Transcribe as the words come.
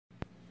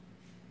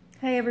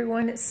Hey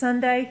everyone, it's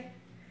Sunday,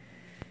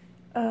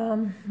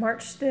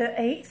 March the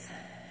 8th.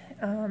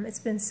 It's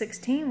been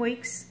 16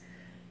 weeks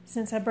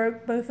since I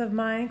broke both of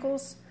my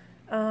ankles.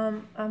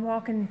 I'm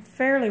walking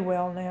fairly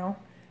well now,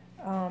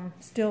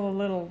 still a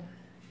little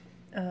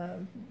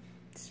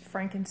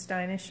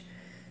Frankensteinish,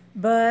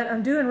 but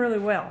I'm doing really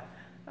well.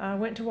 I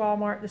went to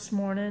Walmart this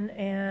morning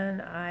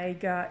and I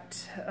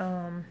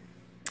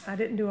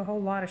didn't do a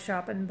whole lot of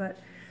shopping, but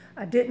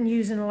I didn't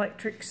use an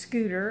electric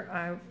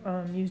scooter.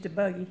 I used a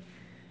buggy.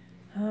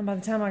 By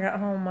the time I got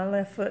home, my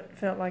left foot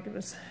felt like it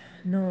was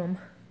numb,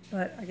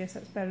 but I guess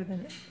that's better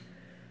than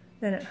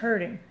it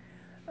hurting.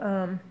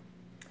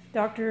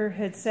 Doctor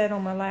had said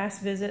on my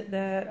last visit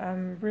that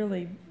I'm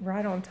really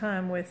right on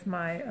time with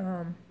my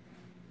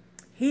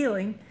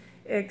healing,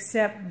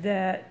 except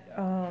that,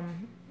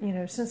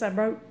 since I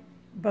broke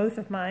both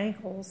of my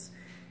ankles,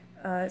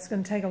 it's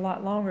going to take a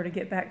lot longer to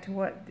get back to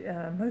what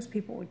most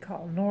people would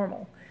call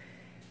normal.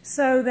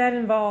 So that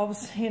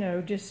involves,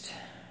 just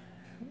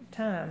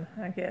time,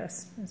 I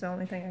guess, is the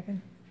only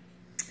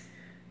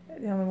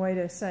way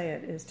to say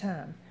it is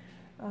time.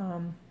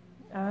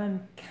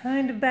 I'm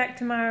kind of back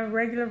to my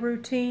regular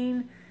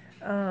routine.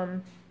 I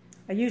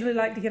usually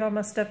like to get all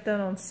my stuff done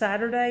on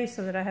Saturday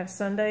so that I have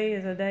Sunday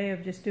as a day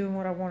of just doing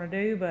what I want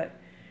to do, but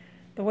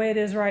the way it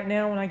is right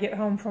now, when I get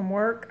home from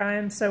work, I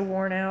am so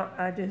worn out,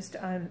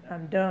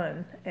 I'm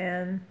done.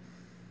 And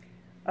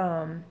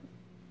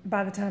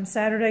by the time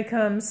Saturday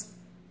comes,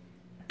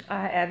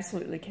 I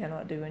absolutely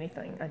cannot do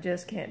anything. I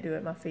just can't do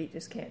it. My feet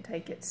just can't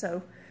take it.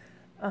 So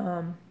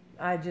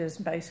I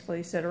just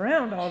basically sit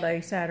around all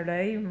day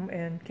Saturday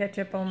and catch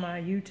up on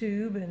my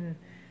YouTube and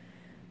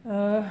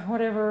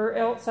whatever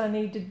else I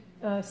need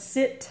to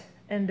sit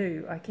and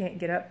do. I can't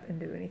get up and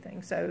do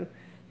anything. So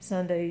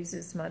Sundays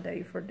is my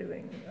day for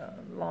doing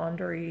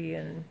laundry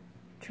and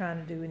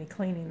trying to do any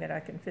cleaning that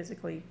I can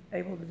physically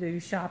able to do,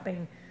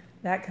 shopping,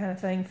 that kind of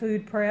thing,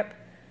 food prep.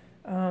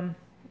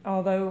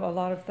 Although a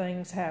lot of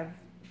things have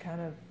kind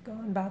of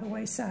gone by the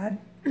wayside.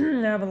 I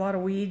have a lot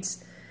of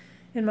weeds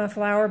in my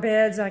flower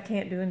beds. I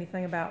can't do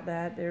anything about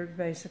that. They're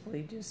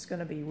basically just going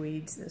to be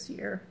weeds this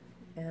year.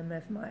 And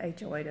if my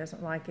HOA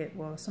doesn't like it,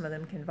 well, some of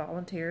them can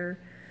volunteer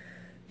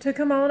to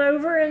come on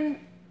over and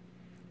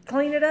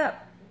clean it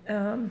up.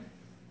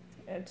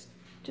 It's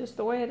just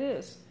the way it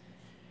is.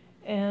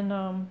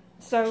 And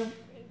so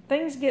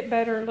things get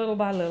better little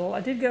by little. I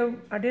did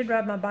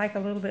ride my bike a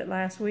little bit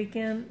last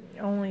weekend,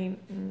 only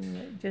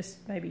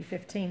just maybe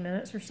 15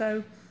 minutes or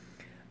so.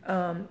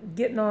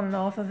 Getting on and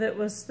off of it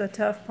was the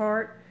tough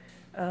part.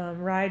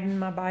 Riding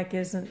my bike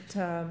isn't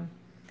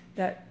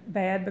that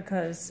bad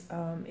because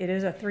it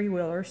is a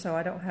three-wheeler, so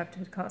I don't have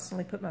to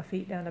constantly put my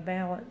feet down to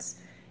balance,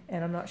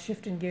 and I'm not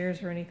shifting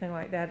gears or anything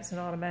like that. It's an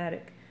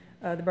automatic.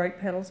 The brake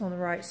pedal's on the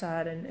right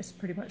side, and it's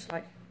pretty much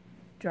like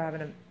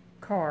driving a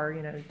car,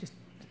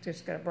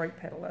 just got a brake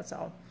pedal, that's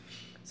all.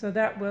 So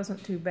that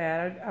wasn't too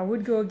bad. I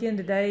would go again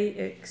today,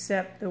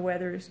 except the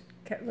weather's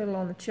a little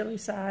on the chilly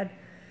side.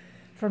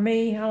 For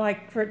me, I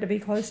like for it to be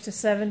close to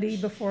 70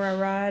 before I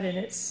ride, and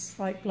it's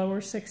like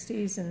lower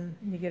 60s, and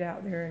you get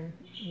out there and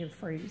you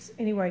freeze.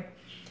 Anyway,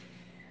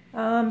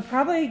 I'm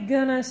probably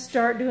gonna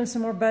start doing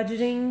some more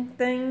budgeting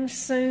things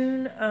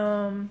soon.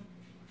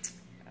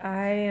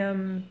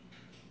 I'm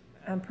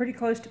pretty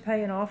close to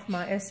paying off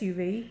my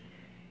SUV,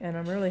 and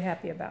I'm really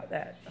happy about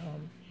that.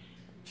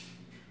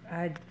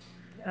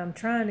 I'm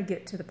trying to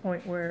get to the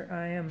point where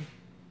I am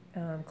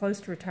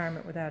close to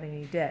retirement without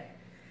any debt.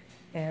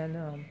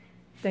 And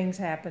things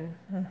happen,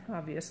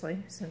 obviously,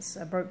 since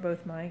I broke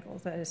both my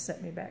ankles. That has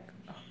set me back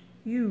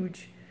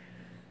huge.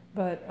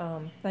 But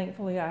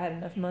thankfully I had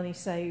enough money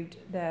saved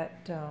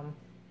that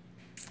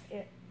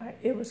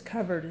it was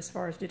covered as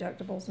far as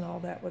deductibles and all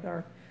that with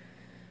our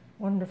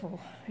wonderful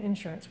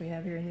insurance we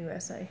have here in the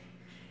USA.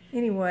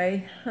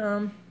 Anyway,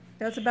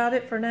 that's about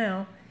it for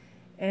now.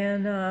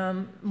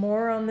 And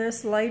more on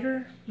this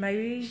later,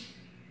 maybe,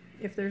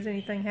 if there's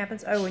anything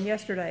happens. Oh, and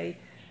yesterday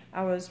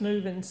I was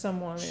moving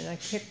someone and I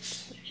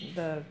kicked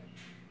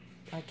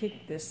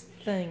this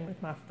thing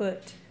with my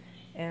foot,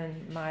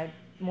 and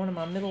one of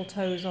my middle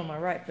toes on my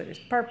right foot is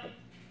purple,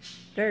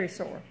 very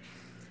sore.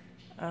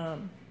 I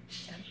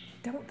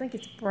don't think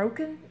it's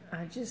broken.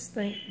 I just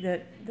think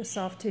that the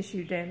soft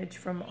tissue damage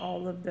from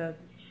all of the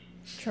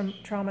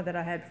trauma that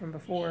I had from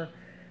before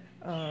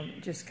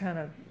just kind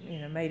of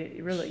made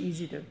it really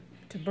easy to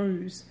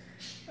bruise.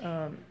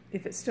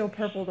 If it's still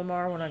purple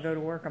tomorrow when I go to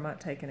work, I might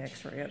take an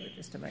x-ray of it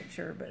just to make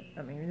sure. But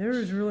I mean,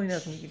 there's really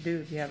nothing you can do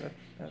if you have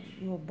a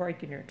little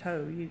break in your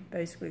toe. You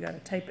basically got to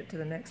tape it to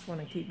the next one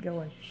and keep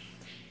going.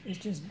 It's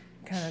just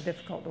kind of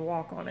difficult to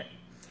walk on it.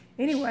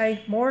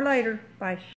 Anyway, more later. Bye.